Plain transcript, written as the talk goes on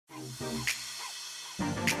Welcome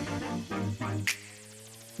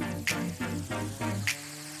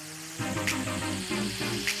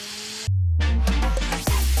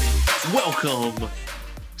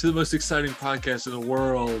to the most exciting podcast in the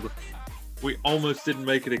world. We almost didn't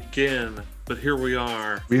make it again, but here we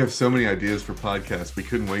are. We have so many ideas for podcasts. We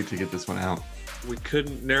couldn't wait to get this one out. We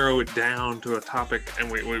couldn't narrow it down to a topic,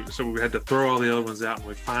 and so we had to throw all the other ones out, and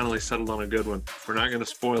we finally settled on a good one. We're not going to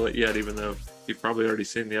spoil it yet, even though you've probably already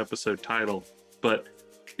seen the episode title. But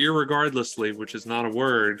irregardlessly, which is not a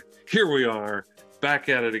word, here we are, back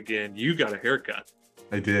at it again. You got a haircut.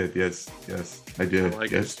 I did. Yes, I did. I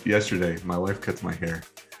like it. Yesterday, my wife cuts my hair.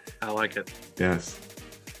 I like it. Yes.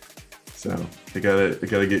 So I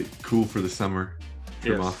gotta get cool for the summer.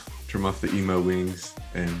 Trim off the emo wings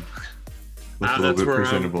and look a little bit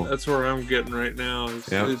presentable. That's where I'm getting right now.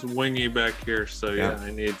 It's wingy back here. So yeah,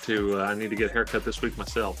 I need to get a haircut this week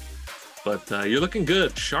myself. But you're looking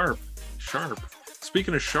good, sharp.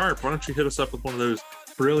 Speaking of sharp, why don't you hit us up with one of those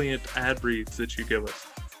brilliant ad reads that you give us?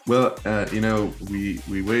 Well, we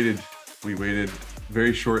waited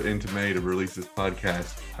very short into May to release this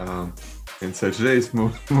podcast. And so today's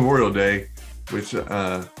Memorial Day, which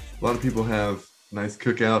a lot of people have nice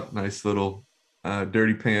cookout, nice little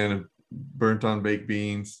dirty pan of burnt on baked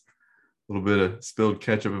beans, a little bit of spilled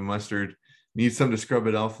ketchup and mustard. Need something to scrub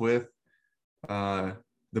it off with. The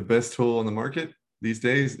best tool on the market these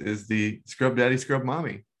days is the Scrub Daddy Scrub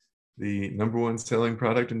Mommy, the #1 selling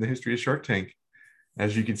product in the history of Shark Tank.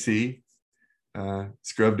 As you can see,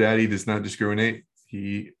 Scrub Daddy does not discriminate.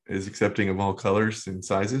 He is accepting of all colors and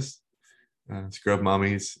sizes. Scrub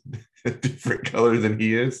Mommy's a different color than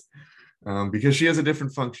he is because she has a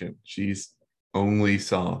different function. She's only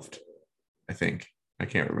soft, I think. I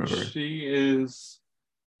can't remember.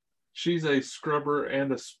 She's a scrubber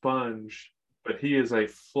and a sponge, but he is a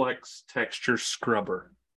flex texture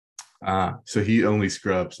scrubber. So he only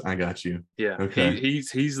scrubs. I got you. Yeah. Okay. He's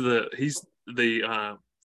the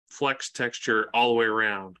flex texture all the way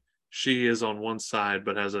around. She is on one side,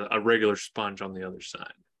 but has a regular sponge on the other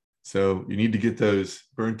side. So you need to get those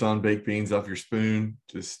burnt on baked beans off your spoon.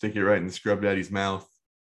 Just stick it right in the Scrub Daddy's mouth.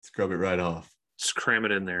 Scrub it right off. Just cram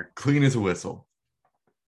it in there. Clean as a whistle.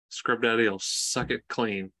 Scrub Daddy will suck it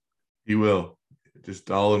clean. He will.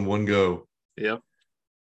 Just all in one go. Yep.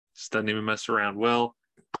 Just doesn't even mess around. Well,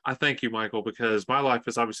 I thank you, Michael, because my life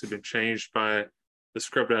has obviously been changed by the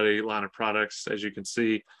Scrub Daddy line of products, as you can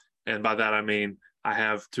see. And by that, I mean, I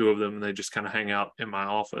have 2 of them and they just kind of hang out in my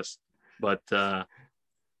office. But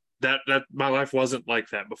that my life wasn't like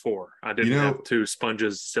that before. I didn't have 2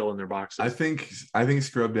 sponges still in their boxes. I think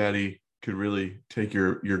Scrub Daddy could really take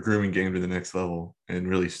your grooming game to the next level and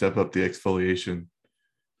really step up the exfoliation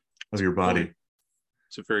of your body.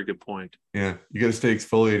 It's a very good point. Yeah, you got to stay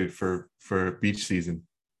exfoliated for beach season.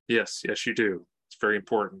 Yes, you do. It's very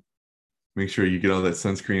important. Make sure you get all that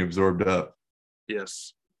sunscreen absorbed up.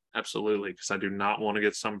 Yes, absolutely, because I do not want to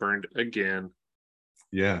get sunburned again.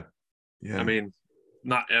 Yeah. I mean,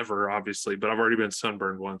 not ever, obviously, but I've already been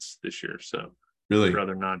sunburned once this year, so really, I'd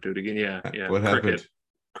rather not do it again. Yeah. What happened?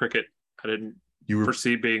 Cricket. I didn't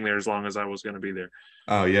foresee being there as long as I was going to be there.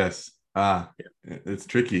 Oh, yes. Yeah. It's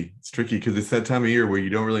tricky. It's tricky because it's that time of year where you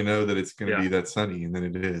don't really know that it's going to be that sunny, and then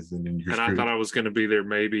it is, and then you're screwed. I thought I was going to be there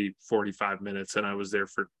maybe 45 minutes, and I was there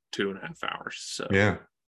for 2.5 hours. So yeah,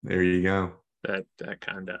 there you go. That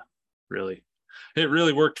kind of really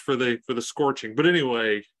worked for the scorching. But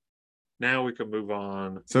anyway, now we can move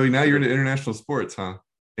on. So now you're into international sports, huh?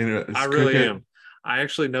 I really am. I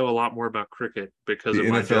actually know a lot more about cricket because of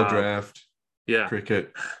my NFL draft. Yeah,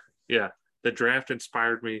 cricket. Yeah, the draft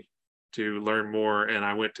inspired me to learn more, and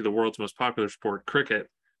I went to the world's most popular sport, cricket.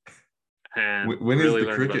 And when is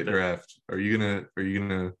the cricket draft? Are you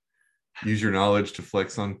gonna use your knowledge to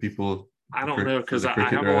flex on people? I don't know, because I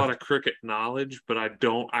have a lot of cricket knowledge, but I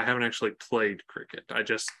haven't actually played cricket. I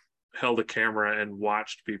just held a camera and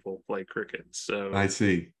watched people play cricket. So I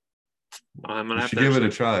see. I'm gonna have to give it a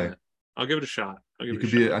try. I'll give it a shot.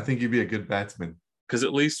 I think you'd be a good batsman. Because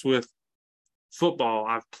at least with football,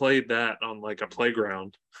 I've played that on like a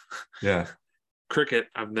playground. Yeah. Cricket,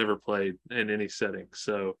 I've never played in any setting.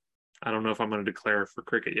 So I don't know if I'm going to declare for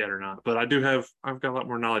cricket yet or not. But I've got a lot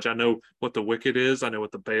more knowledge. I know what the wicket is. I know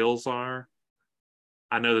what the bails are.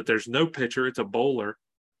 I know that there's no pitcher. It's a bowler.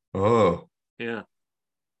 Oh. Yeah.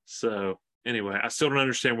 So anyway, I still don't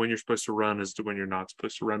understand when you're supposed to run as to when you're not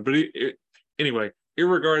supposed to run. But anyway,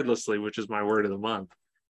 irregardlessly, which is my word of the month,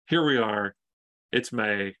 here we are. It's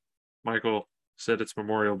May. Michael said it's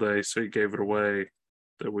Memorial Day, so he gave it away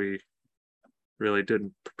that we really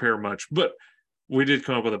didn't prepare much. But we did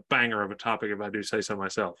come up with a banger of a topic, if I do say so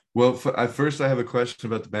myself. Well, first I have a question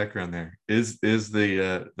about the background there. Is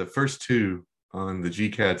the first two on the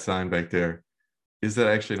GCAD sign back there, is that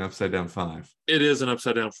actually an upside down 5? It is an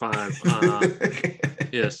upside down 5.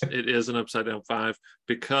 Yes, it is an upside down 5,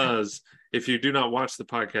 because if you do not watch the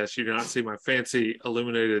podcast, you do not see my fancy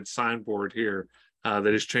illuminated signboard here that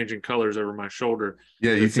is changing colors over my shoulder.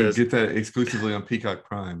 Yeah, you can get that exclusively on Peacock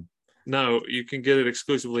Prime. No, you can get it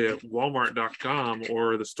exclusively at walmart.com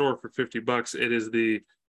or the store for $50. It is the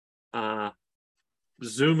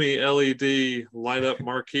Zoomy LED light up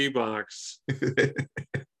marquee box.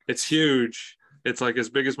 It's huge. It's like as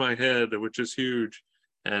big as my head, which is huge.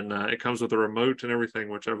 And it comes with a remote and everything,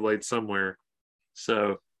 which I've laid somewhere.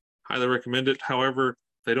 So highly recommend it. However,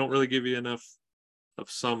 they don't really give you enough of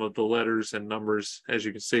some of the letters and numbers. As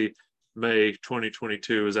you can see, May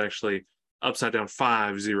 2022 is actually upside down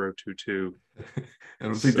 5022. I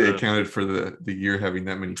don't think they accounted for the year having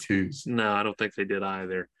that many twos. No, I don't think they did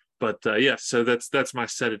either. But yeah, so that's my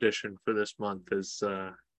set edition for this month is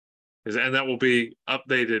and that will be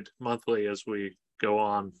updated monthly as we go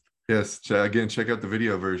on. Yes, again, check out the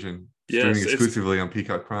video version. Yes, streaming exclusively on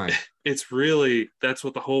Peacock Prime. It's really, that's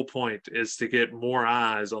what the whole point is, to get more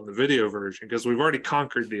eyes on the video version, because we've already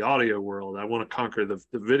conquered the audio world. I want to conquer the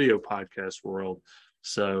video podcast world.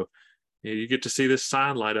 So you get to see this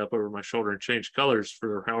sign light up over my shoulder and change colors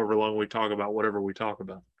for however long we talk about whatever we talk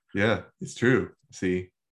about. Yeah, it's true. See,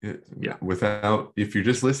 yeah. If you're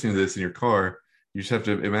just listening to this in your car, you just have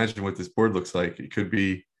to imagine what this board looks like. It could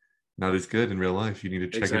be not as good in real life. You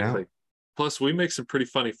need to check it out. Plus, we make some pretty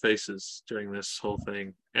funny faces during this whole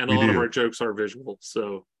thing, and a lot of our jokes are visual.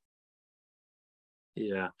 So,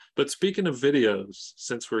 yeah. But speaking of videos,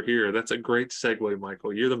 since we're here, that's a great segue,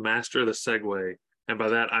 Michael. You're the master of the segue, and by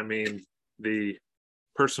that I mean the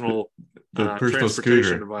personal transportation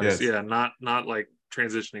scooter device. Yes. Yeah, not like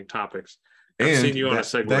transitioning topics. I've seen you on a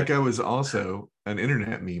Segway. That guy was also an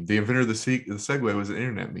internet meme. The inventor of the Segway was an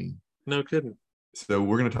internet meme. No kidding. So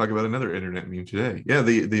we're going to talk about another internet meme today. Yeah,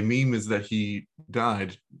 the meme is that he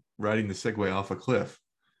died riding the Segway off a cliff.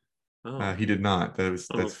 Oh. He did not.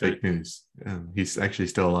 That's okay. Fake news. He's actually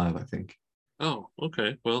still alive, I think. Oh,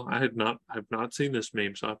 okay. Well, I've not seen this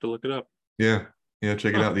meme, so I have to look it up. Yeah,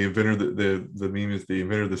 check it out. The inventor, the meme is the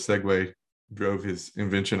inventor of the Segway drove his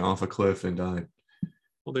invention off a cliff and died.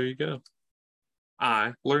 Well, there you go.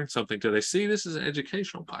 I learned something today. See, this is an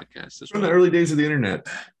educational podcast. From the early days of the internet.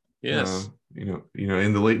 Yes. In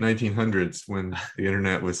the late 1900s when the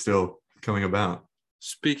internet was still coming about.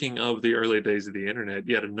 Speaking of the early days of the internet,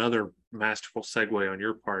 yet another masterful segue on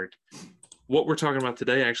your part. What we're talking about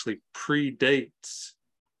today actually predates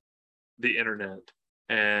the internet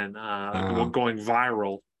and going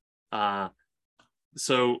viral.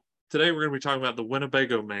 So today we're going to be talking about the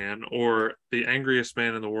Winnebago Man, or the angriest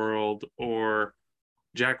man in the world, or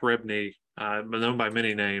Jack Rebney, known by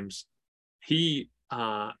many names. He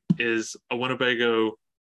is a Winnebago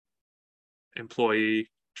employee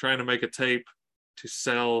trying to make a tape to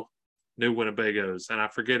sell new Winnebagos. And I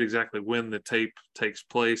forget exactly when the tape takes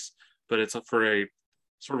place, but it's for a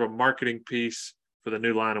sort of a marketing piece for the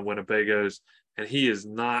new line of Winnebagos. And he is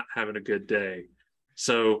not having a good day.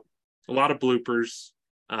 So a lot of bloopers,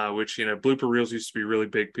 which, blooper reels used to be really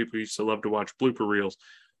big. People used to love to watch blooper reels.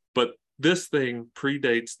 But this thing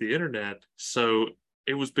predates the internet. So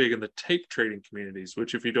it was big in the tape trading communities,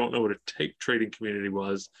 which, if you don't know what a tape trading community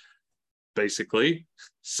was, basically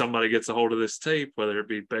somebody gets a hold of this tape, whether it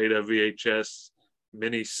be beta, VHS,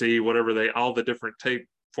 mini C, whatever all the different tape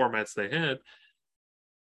formats they had,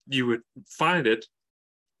 you would find it,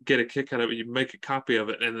 get a kick out of it, you make a copy of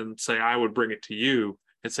it, and then say, I would bring it to you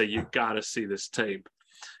and say, you got to see this tape.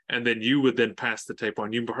 And then you would then pass the tape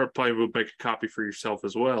on. You probably would make a copy for yourself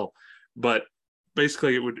as well. But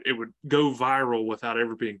basically, it would go viral without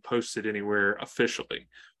ever being posted anywhere officially.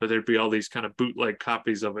 But there'd be all these kind of bootleg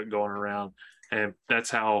copies of it going around, and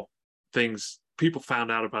that's how people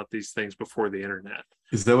found out about these things before the internet.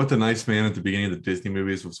 Is that what the nice man at the beginning of the Disney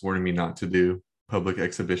movies was warning me not to do? Public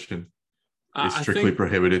exhibition is strictly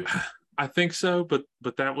prohibited. I think so, but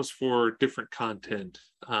that was for different content.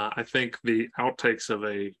 I think the outtakes of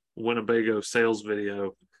a Winnebago sales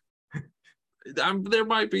video, there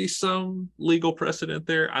might be some legal precedent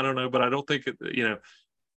there. I don't know, but I don't think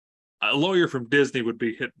a lawyer from Disney would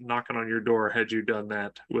be knocking on your door had you done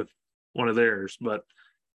that with one of theirs. But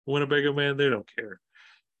Winnebago Man, they don't care.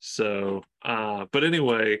 So, but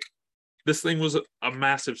anyway, this thing was a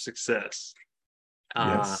massive success.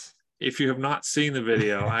 Yes. If you have not seen the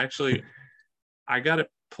video, I got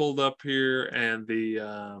it pulled up here, and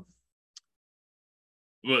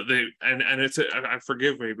but it's I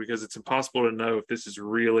forgive me because it's impossible to know if this is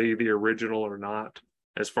really the original or not,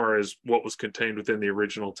 as far as what was contained within the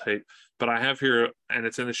original tape. But I have here, and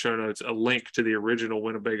it's in the show notes, a link to the original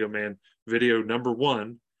Winnebago Man video number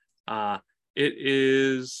 1. It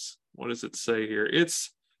is, what does it say here?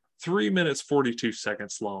 It's 3 minutes 42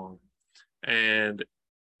 seconds long, and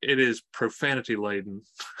it is profanity laden.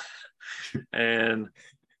 And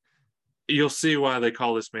you'll see why they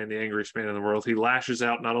call this man the angriest man in the world. He lashes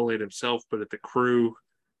out not only at himself, but at the crew.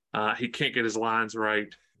 He can't get his lines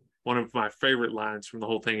right. One of my favorite lines from the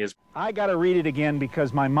whole thing is, I got to read it again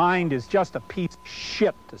because my mind is just a piece of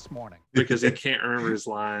shit this morning. Because he can't remember his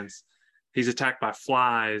lines. He's attacked by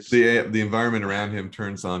flies. The environment around him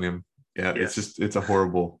turns on him. Yeah, Yes. it's a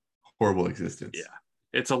horrible existence. Yeah.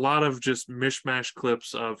 It's a lot of just mishmash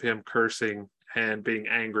clips of him cursing and being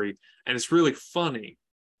angry. And it's really funny.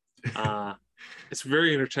 It's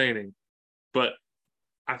very entertaining. But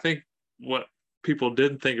I think what people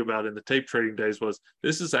didn't think about in the tape trading days was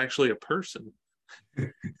this is actually a person.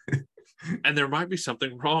 And there might be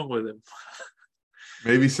something wrong with him.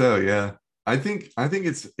 Maybe so, yeah. I think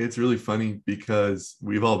it's really funny because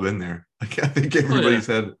we've all been there. Like, I think everybody's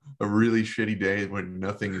had a really shitty day when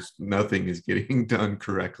nothing is getting done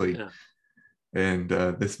correctly. Yeah. And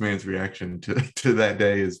this man's reaction to that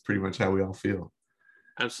day is pretty much how we all feel.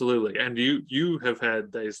 Absolutely. And you have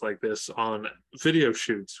had days like this on video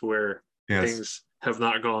shoots where things have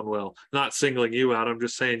not gone well. Not singling you out. I'm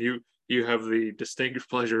just saying you have the distinct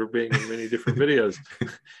pleasure of being in many different videos.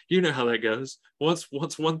 You know how that goes. Once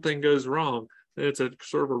one thing goes wrong, then it's a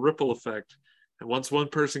sort of a ripple effect. And once one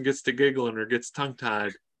person gets to giggling or gets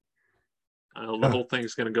tongue-tied, the whole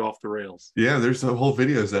thing's going to go off the rails. Yeah, there's a whole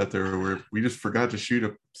videos out there where we just forgot to shoot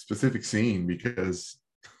a specific scene because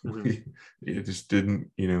we just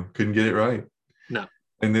didn't, couldn't get it right. No.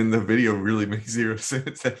 And then the video really makes 0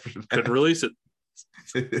 sense after that. Couldn't release it.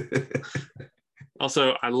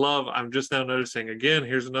 Also, I'm just now noticing, again,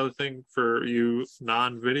 here's another thing for you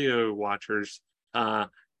non-video watchers. I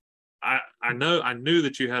knew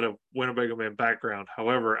that you had a Winnebago Man background.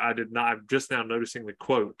 However, I did not. I'm just now noticing the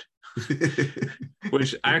quote,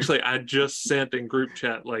 which actually I just sent in group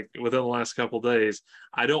chat like within the last couple of days.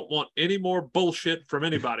 I don't want any more bullshit from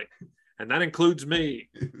anybody. And that includes me,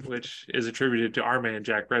 which is attributed to our man,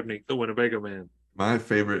 Jack Rebney, the Winnebago Man. My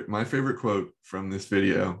favorite quote from this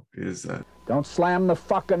video is Don't slam the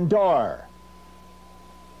fucking door.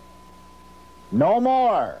 No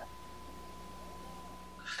more.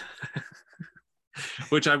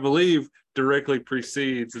 Which I believe directly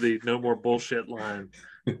precedes the no more bullshit line.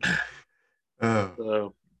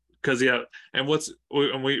 So, because and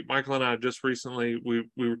Michael and I just recently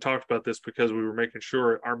we talked about this because we were making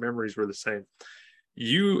sure our memories were the same.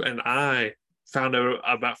 You and I found out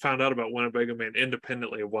about Winnebago Man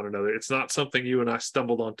independently of one another. It's not something you and I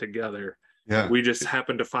stumbled on together. Yeah. We just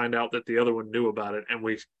happened to find out that the other one knew about it, and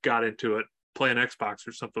we got into it playing Xbox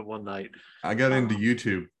or something one night. I got into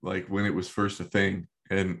YouTube like when it was first a thing,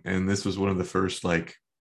 and this was one of the first like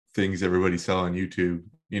things everybody saw on YouTube,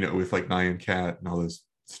 with like Nyan Cat and all those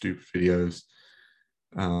stupid videos.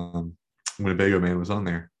 Winnebago Man was on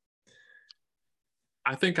there.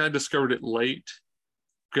 I think I discovered it late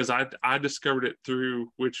because I discovered it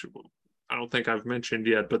through, which I don't think I've mentioned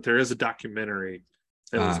yet, but there is a documentary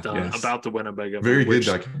that was done about the Winnebago Man. Very good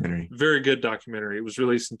documentary. Very good documentary. It was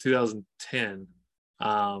released in 2010.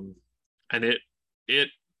 And it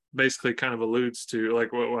basically kind of alludes to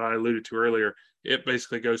like what I alluded to earlier. It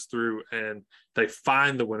basically goes through and they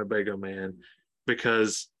find the Winnebago Man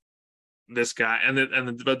because this guy, and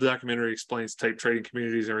the documentary explains tape trading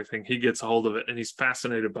communities and everything. He gets a hold of it and he's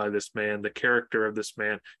fascinated by this man. The character of this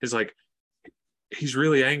man is like, he's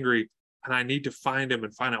really angry and I need to find him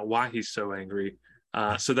and find out why he's so angry.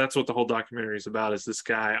 So that's what the whole documentary is about, is this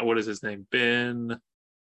guy, what is his name? I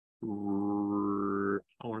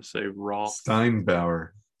want to say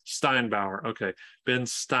Steinbauer. Okay. Ben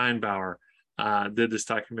Steinbauer did this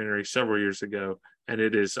documentary several years ago, and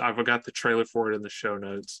I've got the trailer for it in the show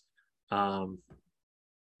notes.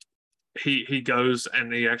 He goes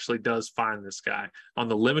and he actually does find this guy on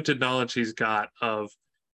the limited knowledge he's got of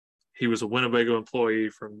he was a Winnebago employee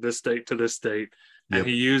from this date to this date. And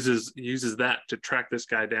he uses that to track this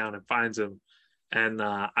guy down and finds him. And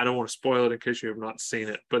I don't want to spoil it in case you have not seen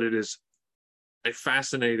it, but it is a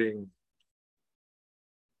fascinating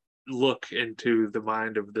look into the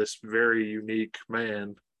mind of this very unique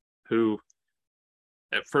man who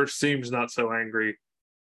at first seems not so angry,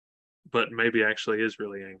 but maybe actually is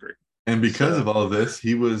really angry. And because of all of this,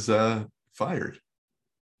 he was fired.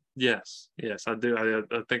 Yes, I do.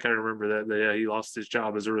 I think I remember that. Yeah, he lost his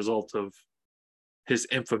job as a result of his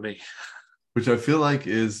infamy. Which I feel like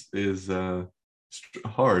is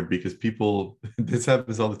hard because people this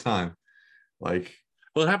happens all the time. Like,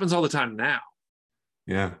 Well, it happens all the time now.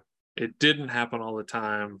 yeah, It didn't happen all the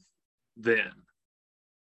time then.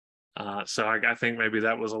 So I think maybe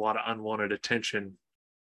that was a lot of unwanted attention.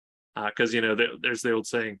 Because, there's the old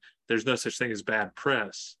saying, there's no such thing as bad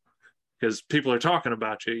press. Because people are talking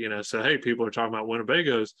about you, so, hey, people are talking about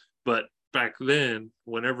Winnebagos. But back then,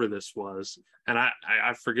 whenever this was, and I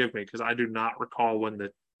forgive me, because I do not recall when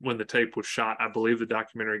the tape was shot. I believe the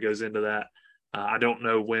documentary goes into that. I don't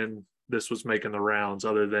know when this was making the rounds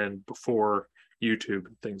other than before YouTube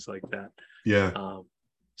and things like that. Yeah.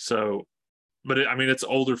 But it's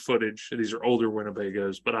older footage. These are older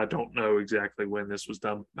Winnebagos, but I don't know exactly when this was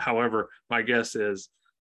done. However, my guess is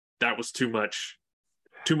that was too much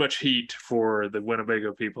heat for the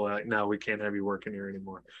Winnebago people. Like, no, we can't have you working here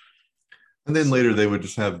anymore. And then later they would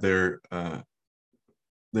just have their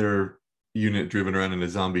unit driven around in a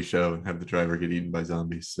zombie show and have the driver get eaten by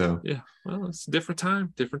zombies. So yeah, well, it's a different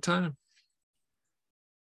time.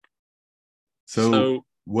 So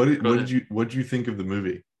what did you think of the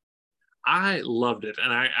movie? I loved it,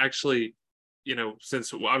 and I actually,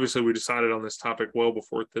 since obviously we decided on this topic well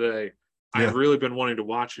before today, Yeah. I've really been wanting to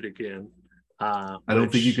watch it again. I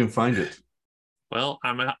don't think you can find it. Well,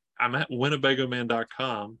 I'm at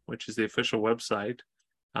winnebagoman.com, which is the official website.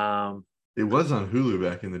 It was on Hulu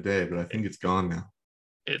back in the day, but I think it's gone now.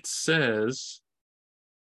 It says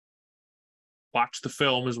watch the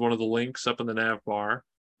film is one of the links up in the nav bar.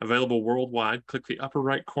 Available worldwide. Click the upper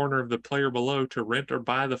right corner of the player below to rent or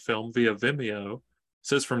buy the film via Vimeo. It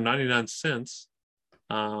says from 99 cents.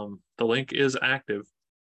 The link is active.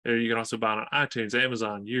 You can also buy it on iTunes,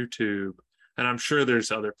 Amazon, YouTube, and I'm sure there's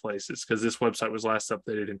other places because this website was last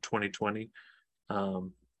updated in 2020.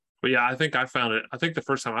 But yeah, I think I found it. I think the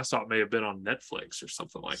first time I saw it may have been on Netflix or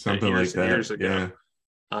something like that. Years ago.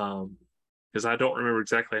 Yeah. Because I don't remember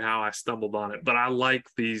exactly how I stumbled on it, but I like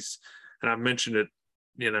these, and I've mentioned it,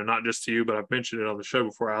 not just to you, but I've mentioned it on the show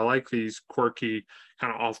before. I like these quirky,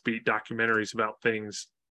 kind of offbeat documentaries about things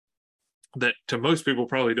that to most people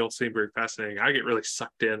probably don't seem very fascinating. I get really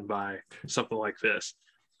sucked in by something like this.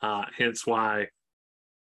 Hence why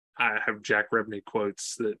I have Jack Rebney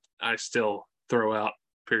quotes that I still throw out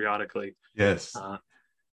periodically. Yes.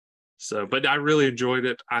 But I really enjoyed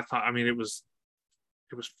it. I thought, it was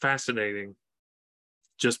fascinating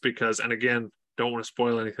just because, and again, don't want to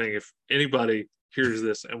spoil anything. If anybody hears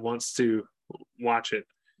this and wants to watch it,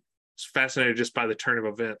 it's fascinated just by the turn of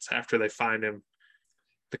events after they find him,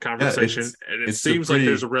 the conversation, and it seems like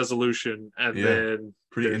there's a resolution, and then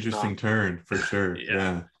pretty interesting turn for sure.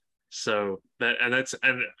 Yeah. So and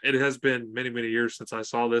it has been many, many years since I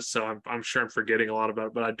saw this, so I'm sure I'm forgetting a lot about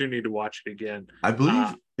it, but I do need to watch it again. I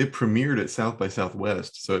believe it premiered at South by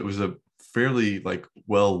Southwest, so it was a fairly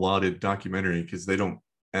well lauded documentary because they don't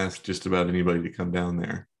ask just about anybody to come down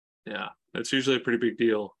there. Yeah, that's usually a pretty big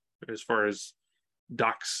deal as far as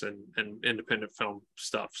docs and independent film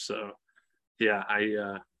stuff. So yeah,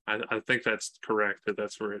 I think that's correct,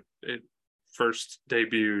 that's where it first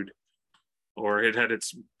debuted, or it had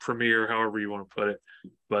its premiere, however you want to put it.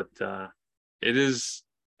 But it is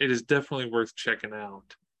definitely worth checking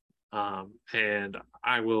out. And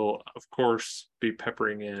I will, of course, be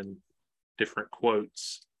peppering in different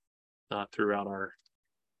quotes throughout our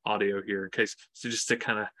audio here, in case, so just to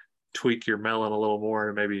kind of tweak your melon a little more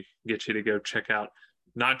and maybe get you to go check out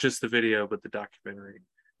not just the video but the documentary.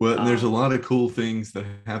 Well, there's a lot of cool things that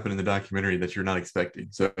happen in the documentary that you're not expecting.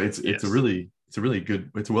 So it's a really good,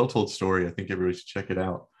 it's a well told story. I think everybody should check it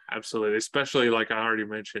out. Absolutely, especially like I already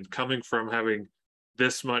mentioned, coming from having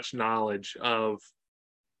this much knowledge of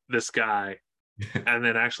this guy and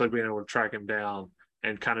then actually being able to track him down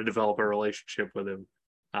and kind of develop a relationship with him.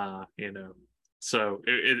 So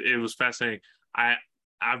it was fascinating.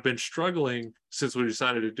 I've been struggling since we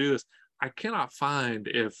decided to do this. I cannot find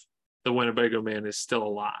if the Winnebago Man is still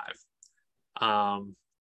alive.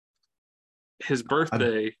 His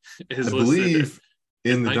birthday is, I believe,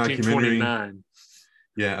 in the documentary.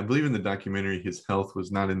 Yeah, I believe in the documentary his health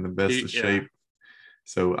was not in the best of shape.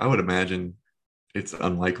 So I would imagine it's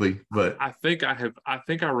unlikely, but I think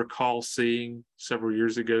I recall seeing several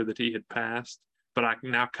years ago that he had passed, but I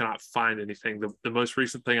now cannot find anything. The most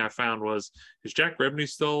recent thing I found was, is Jack Rebney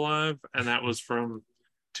still alive? And that was from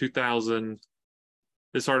 2000.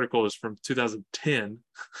 This article is from 2010.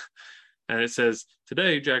 And it says,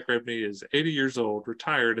 today, Jack Rebney is 80 years old,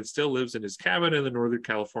 retired, and still lives in his cabin in the Northern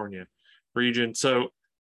California region. So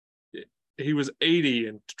he was 80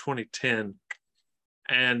 in 2010.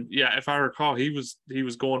 And yeah, if I recall, he was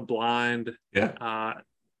going blind. Yeah.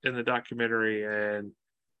 in the documentary, and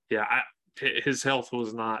yeah, his health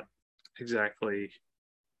was not exactly.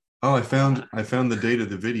 Oh, I found the date of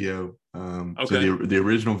the video. So Okay. the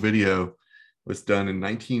original video was done in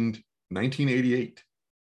 1988.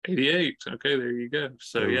 88. Okay, there you go.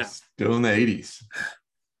 So So yeah, still in the 80s.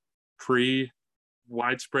 pre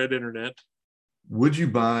widespread internet. Would you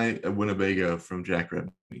buy a Winnebago from Jack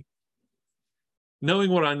Rebney?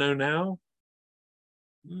 Knowing what I know now,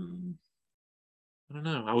 I don't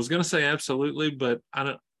know. I was gonna say absolutely, but I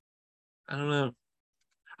don't know.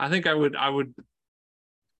 I think I would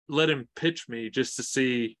let him pitch me just to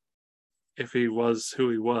see if he was who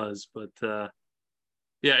he was. But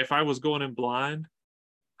yeah, if I was going in blind,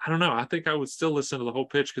 I don't know. I think I would still listen to the whole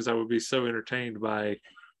pitch because I would be so entertained by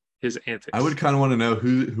his antics. I would kind of want to know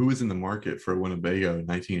who was in the market for a Winnebago in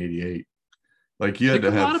 1988. Like you I had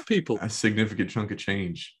think to a lot have of people, a significant chunk of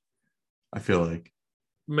change. I feel like.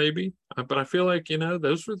 maybe, but I feel like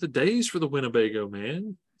those were the days for the Winnebago,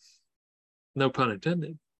 man. No pun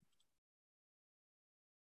intended.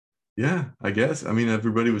 Yeah, I guess. I mean,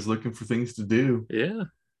 everybody was looking for things to do. Yeah,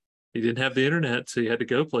 he didn't have the internet, so you had to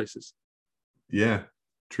go places. Yeah,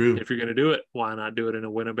 true. If you're going to do it, why not do it in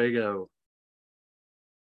a Winnebago?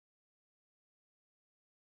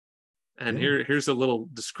 And here's a little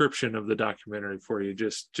description of the documentary for you,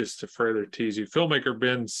 just to further tease you. Filmmaker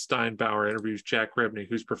Ben Steinbauer interviews Jack Rebney,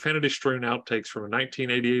 whose profanity-strewn outtakes from a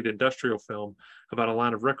 1988 industrial film about a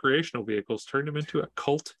line of recreational vehicles turned him into a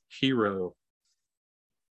cult hero.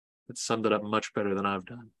 It summed it up much better than I've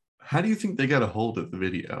done. How do you think they got a hold of the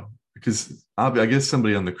video? Because I guess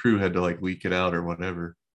somebody on the crew had to like leak it out or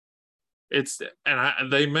whatever. I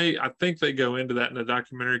think they go into that in the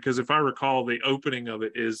documentary, because if I recall, the opening of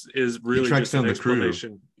it is really just an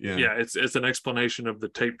explanation. Yeah, it's an explanation of the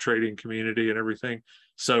tape trading community and everything.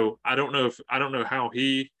 So I don't know how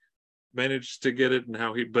he managed to get it and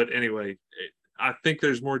how but anyway, I think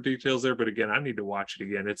there's more details there. But again, I need to watch it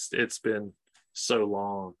again. It's been so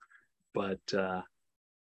long. But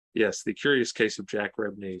yes, The Curious Case of Jack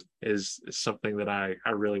Rebney is something that I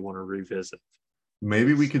really want to revisit.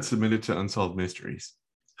 Maybe we could submit it to Unsolved Mysteries.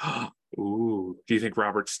 Ooh, do you think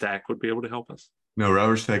Robert Stack would be able to help us? No,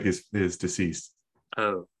 Robert Stack is deceased.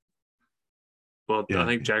 Oh, well, yeah. I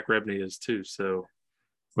think Jack Rebney is too. So,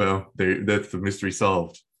 well, that's the mystery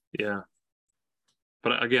solved. Yeah,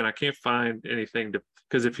 but again, I can't find anything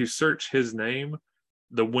because if you search his name,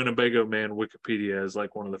 the Winnebago Man Wikipedia is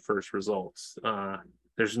like one of the first results.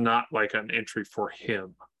 There's not like an entry for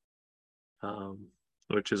him,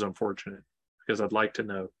 which is unfortunate, because I'd like to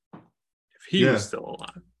know if he was still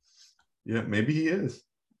alive. Yeah, maybe he is.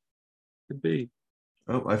 Could be.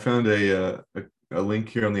 Oh, I found a link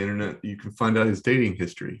here on the internet. You can find out his dating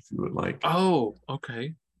history if you would like. Oh,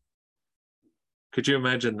 okay. Could you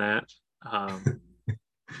imagine that?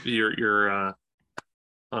 You're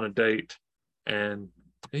on a date, and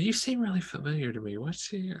you seem really familiar to me.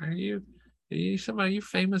 Are you somebody, you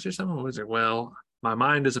famous or something? Was it? Well, my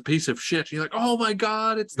mind is a piece of shit. You're like, oh my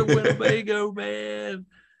God, it's the Winnebago Man.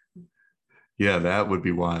 Yeah, that would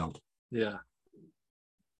be wild. Yeah.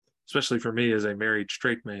 Especially for me as a married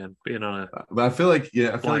straight man being on a but I feel like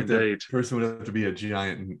the date. Person would have to be a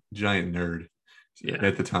giant nerd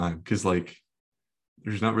at the time, because like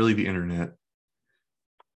there's not really the internet.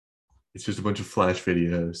 It's just a bunch of flash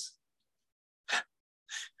videos.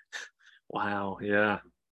 Wow, yeah.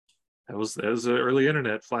 That was the early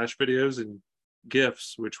internet, flash videos and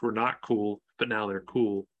GIFs, which were not cool, but now they're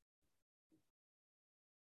cool.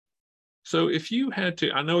 So if you had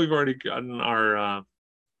to, I know we've already gotten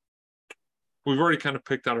we've already kind of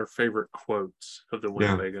picked out our favorite quotes of the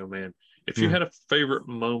Winnebago Man. If you had a favorite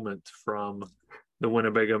moment from the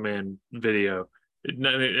Winnebago Man video,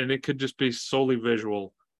 and it could just be solely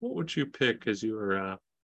visual, what would you pick as your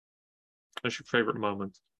favorite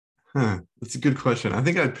moment? That's a good question. I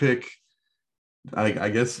think I'd pick, I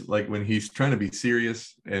guess, like when he's trying to be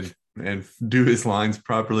serious and do his lines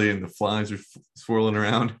properly, and the flies are swirling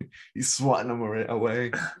around, he's swatting them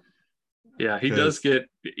away. Yeah, he does get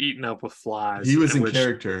eaten up with flies. He was in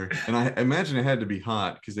character, and I imagine it had to be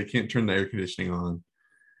hot because they can't turn the air conditioning on.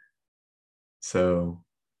 So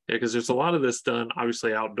yeah, because there's a lot of this done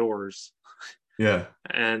obviously outdoors. Yeah,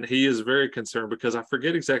 and he is very concerned, because I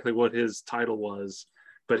forget exactly what his title was,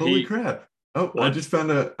 but holy crap! Oh, what?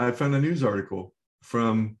 I found a news article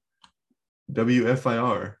from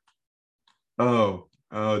WFIR. Oh,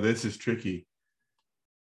 this is tricky.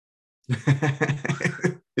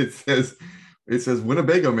 It says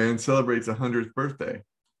Winnebago Man celebrates 100th birthday,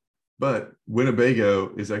 but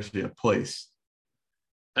Winnebago is actually a place.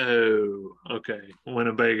 Oh, okay.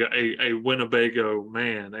 Winnebago, a Winnebago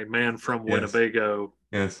man, a man from Winnebago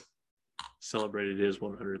Yes. Celebrated his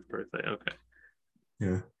 100th birthday. Okay.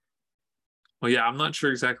 Yeah. Well, yeah, I'm not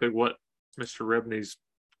sure exactly what Mr. Rebney's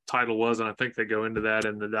title was, and I think they go into that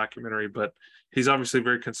in the documentary, but he's obviously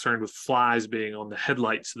very concerned with flies being on the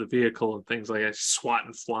headlights of the vehicle and things like that,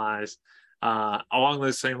 swatting flies. Along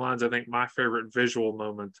those same lines, I think my favorite visual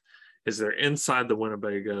moment is they're inside the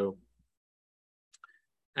Winnebago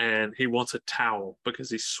and he wants a towel because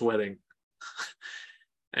he's sweating.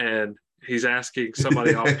 And he's asking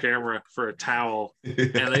somebody off camera for a towel,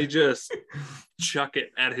 and they just chuck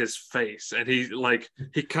it at his face, and he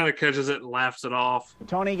kind of catches it and laughs it off.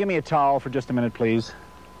 Tony, give me a towel for just a minute, please.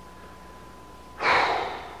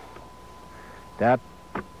 That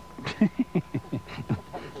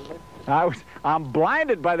I'm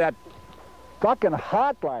blinded by that fucking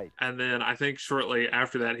hot light. And then I think shortly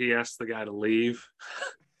after that, he asks the guy to leave,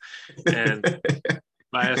 and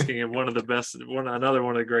by asking him another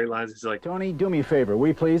one of the great lines, he's like, Tony, do me a favor, will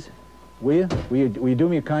you please? Will you do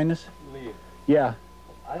me a kindness? Leave. Yeah.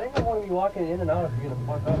 I think I want to be walking in and out if you're gonna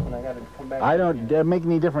fuck up and I gotta come back. I don't make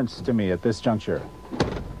any difference to me at this juncture.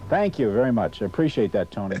 Thank you very much. I appreciate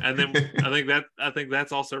that, Tony. and then I think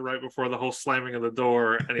that's also right before the whole slamming of the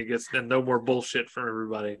door, and he gets and no more bullshit from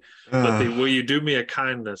everybody. But the will you do me a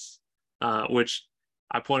kindness, which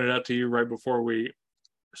I pointed out to you right before we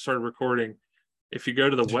started recording. If you go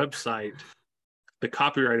to the website, the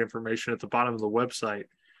copyright information at the bottom of the website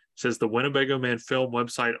says the Winnebago Man film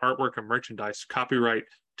website artwork and merchandise, copyright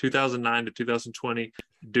 2009 to 2020,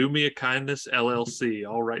 Do Me a Kindness LLC,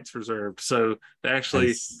 all rights reserved. So they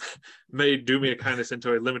actually made Do Me a Kindness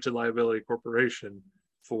into a limited liability corporation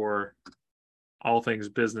for all things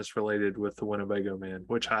business related with the Winnebago Man,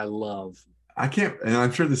 which I love. I can't, and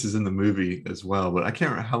I'm sure this is in the movie as well, but I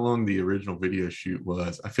can't remember how long the original video shoot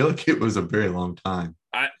was. I feel like it was a very long time.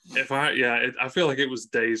 I feel like it was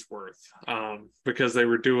days worth, because they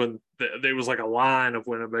were doing, there was like a line of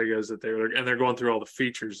Winnebagos that they're going through all the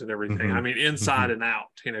features and everything. Mm-hmm. I mean, inside and out,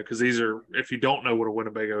 because these are, if you don't know what a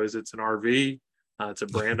Winnebago is, it's an RV, it's a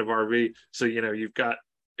brand of RV. So, you've got,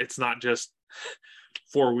 it's not just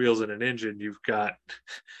four wheels and an engine. You've got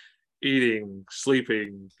eating,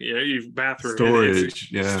 sleeping, you've bathroom,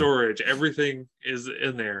 storage, everything is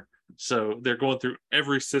in there. So they're going through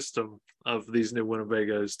every system of these new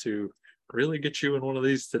Winnebagos to really get you in one of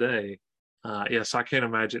these today. Yes, I can't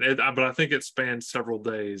imagine it, but I think it spans several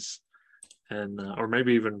days and or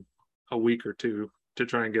maybe even a week or two to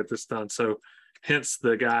try and get this done. So hence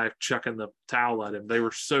the guy chucking the towel at him. They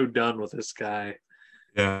were so done with this guy.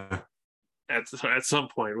 Yeah. At some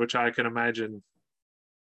point, which I can imagine.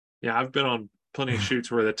 Yeah, I've been on plenty of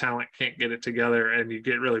shoots where the talent can't get it together and you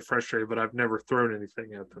get really frustrated, but I've never thrown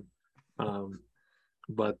anything at them.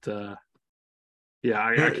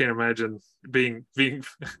 I can't imagine being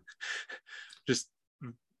just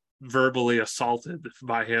verbally assaulted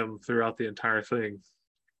by him throughout the entire thing.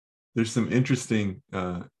 There's some interesting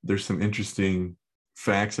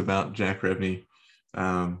facts about Jack Rebney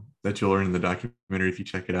that you'll learn in the documentary if you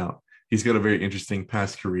check it out. He's got a very interesting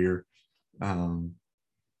past career.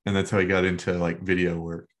 And that's how he got into like video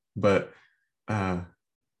work. But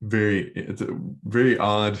it's a very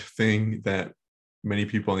odd thing that many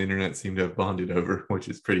people on the internet seem to have bonded over, which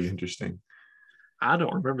is pretty interesting. I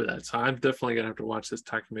don't remember that, so I'm definitely gonna have to watch this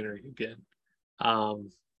documentary again.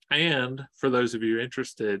 And for those of you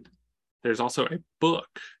interested, there's also a book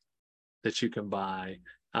that you can buy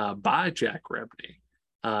by Jack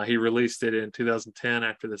Rebney. He released it in 2010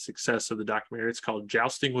 after the success of the documentary. It's called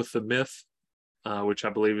Jousting with the Myth, which I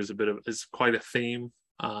believe is quite a theme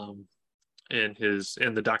in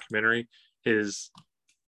the documentary, is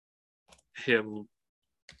him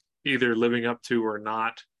either living up to or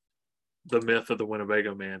not the myth of the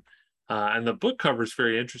Winnebago Man. And the book cover is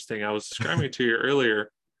very interesting. I was describing it to you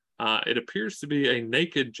earlier. It appears to be a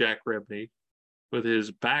naked Jack Rebney with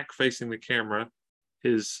his back facing the camera,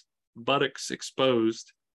 his buttocks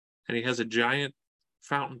exposed, and he has a giant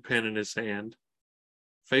fountain pen in his hand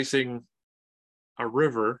facing a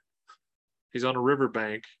river. He's on a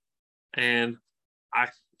riverbank, and I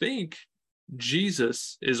think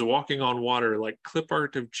Jesus is walking on water, like clip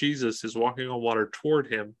art of Jesus is walking on water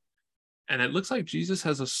toward him, and it looks like Jesus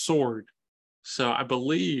has a sword. So I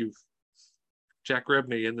believe Jack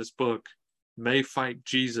Rebney in this book may fight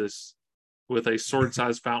Jesus with a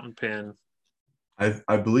sword-sized fountain pen.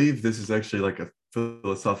 I believe this is actually like a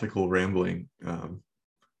philosophical rambling.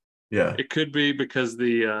 Yeah, it could be because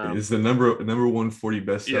it's the number 140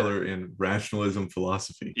 bestseller in rationalism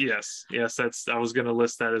philosophy. Yes, I was going to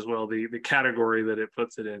list that as well. The category that it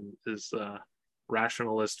puts it in is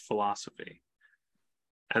rationalist philosophy,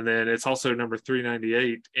 And then it's also number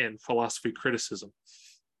 398 in philosophy criticism.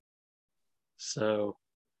 So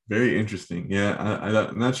very interesting. Yeah,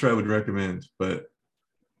 I'm not sure I would recommend, but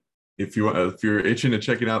if you're itching to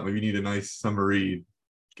check it out, maybe you need a nice summer read.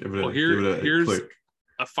 Give it a click.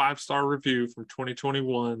 A 5-star review from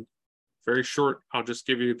 2021. Very short. I'll just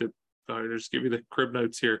give you the crib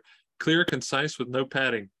notes here. Clear, concise, with no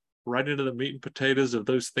padding. Right into the meat and potatoes of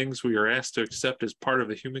those things we are asked to accept as part of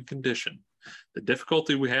the human condition. The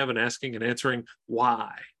difficulty we have in asking and answering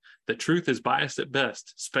why. The truth is biased at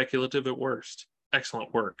best, speculative at worst.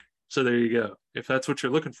 Excellent work. So there you go. If that's what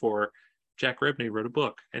you're looking for, Jack Rebney wrote a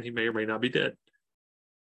book, and he may or may not be dead.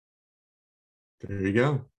 There you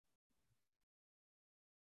go.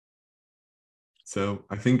 So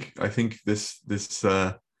I think this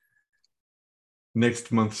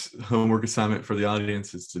next month's homework assignment for the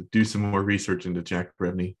audience is to do some more research into Jack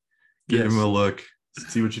Rebney. Give him a look,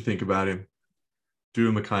 see what you think about him. Do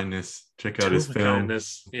him a kindness. Check out his film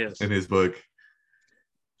and his book.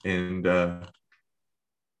 And I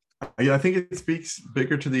think it speaks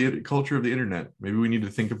bigger to the culture of the internet. Maybe we need to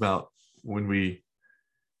think about when we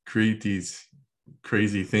create these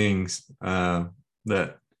crazy things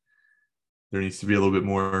that there needs to be a little bit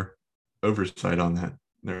more oversight on that.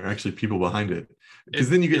 There are actually people behind it. Because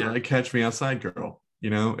then you get like Catch Me Outside Girl,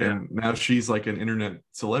 and now she's like an internet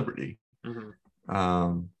celebrity,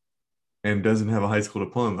 and doesn't have a high school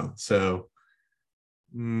diploma. So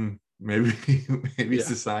maybe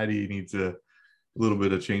society needs a little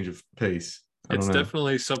bit of change of pace. It's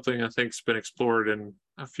definitely something I think's been explored in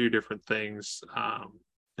a few different things.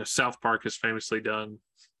 South Park has famously done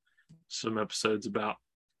some episodes about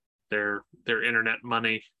their internet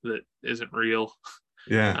money that isn't real.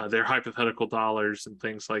 Their hypothetical dollars and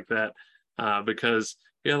things like that, because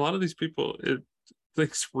a lot of these people,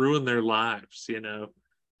 things ruin their lives.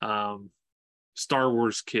 Star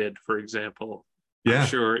Wars kid, for example. I'm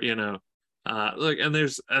sure and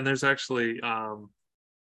there's actually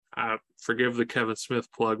I forgive the Kevin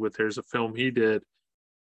Smith plug, but there's a film he did,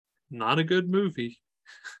 not a good movie,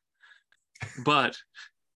 but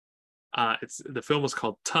the film was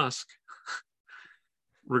called Tusk.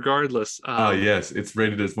 Regardless. Yes, it's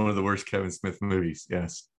rated as one of the worst Kevin Smith movies.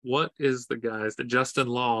 Yes. What is the guy's that Justin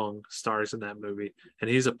Long stars in that movie? And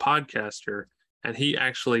he's a podcaster, and he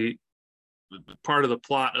actually, part of the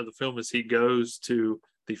plot of the film is he goes to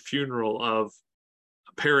the funeral of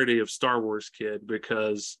a parody of Star Wars kid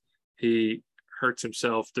because he hurts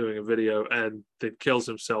himself doing a video and then kills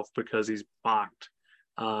himself because he's mocked.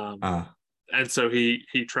 And so he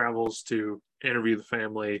travels to interview the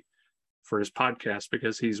family for his podcast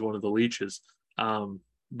because he's one of the leeches. Anyway,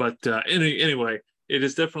 it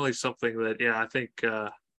is definitely something that, I think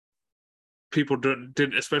people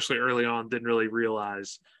didn't, especially early on, didn't really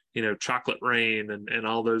realize, Chocolate Rain and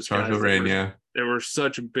all those Chocolate Rain, there were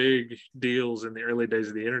such big deals in the early days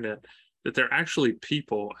of the internet that they're actually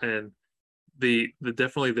people, and the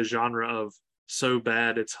definitely the genre of so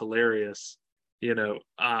bad it's hilarious.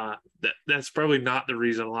 That's probably not the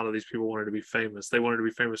reason a lot of these people wanted to be famous. They wanted to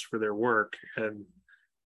be famous for their work,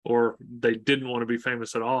 or they didn't want to be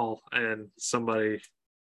famous at all, and somebody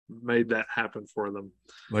made that happen for them.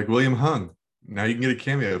 Like William Hung. Now you can get a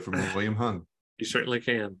cameo from William Hung. You certainly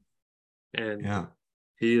can. And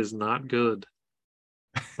he is not good.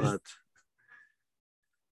 But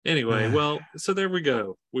anyway, well, so there we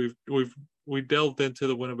go. We delved into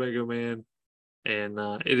the Winnebago Man, and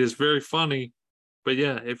it is very funny. But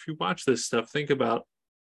if you watch this stuff, think about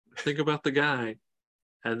the guy,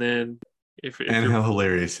 and then how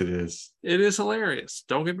hilarious it is. It is hilarious.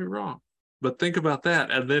 Don't get me wrong, but think about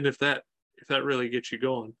that, and then if that really gets you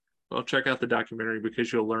going, well, check out the documentary,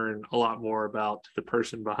 because you'll learn a lot more about the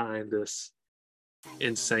person behind this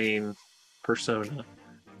insane persona.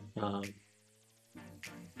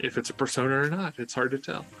 If it's a persona or not, it's hard to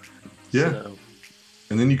tell. So,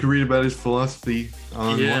 and then you can read about his philosophy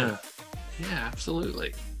online. Yeah,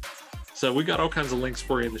 absolutely. So we got all kinds of links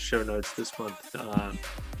for you in the show notes this month.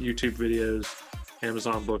 YouTube videos,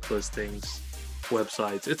 Amazon book listings,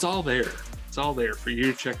 websites. It's all there. It's all there for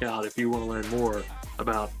you to check out if you want to learn more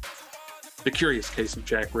about the curious case of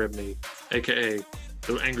Jack Rebney, a.k.a.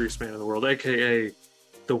 the angriest man in the world, a.k.a.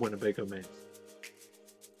 the Winnebago Man.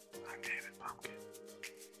 I'm David Pumpkin.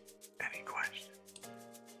 Any question?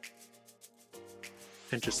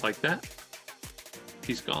 And just like that,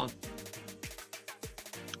 he's gone.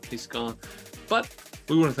 He's gone. But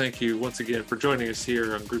we want to thank you once again for joining us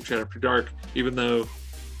here on Group Chat After Dark, even though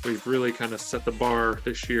we've really kind of set the bar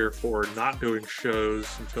this year for not doing shows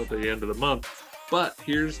until the end of the month. But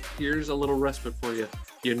here's a little respite for you.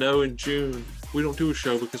 In June, we don't do a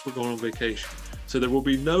show because we're going on vacation. So there will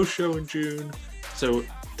be no show in June. So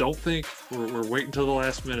don't think we're waiting till the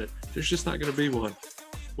last minute. There's just not going to be one.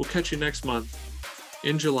 We'll catch you next month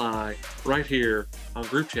in July, right here on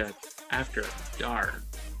Group Chat After Dark.